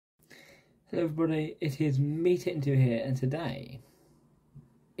Hello everybody, it is Meat82 here, and today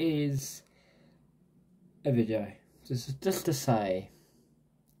is a video. Just to say,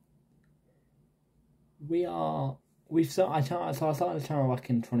 I started the channel back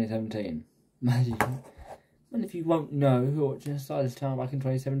in 2017. Many of you won't know who just started this channel back in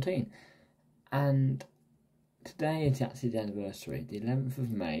 2017. And today is actually the anniversary. The 11th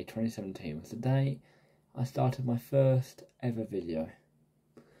of May 2017 was the day I started my first ever video.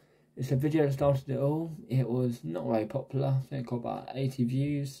 It's a video that started it all. It was not very popular. I think it got about 80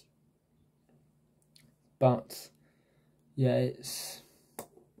 views. But yeah, it's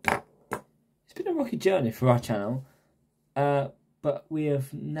been a rocky journey for our channel. But we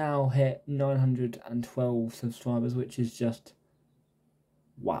have now hit 912 subscribers, which is just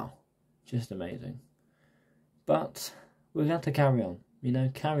wow, just amazing. But we're going to carry on.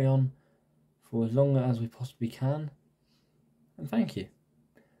 Carry on for as long as we possibly can. And thank you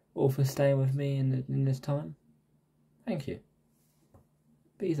all for staying with me in this time. Thank you.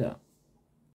 Peace out.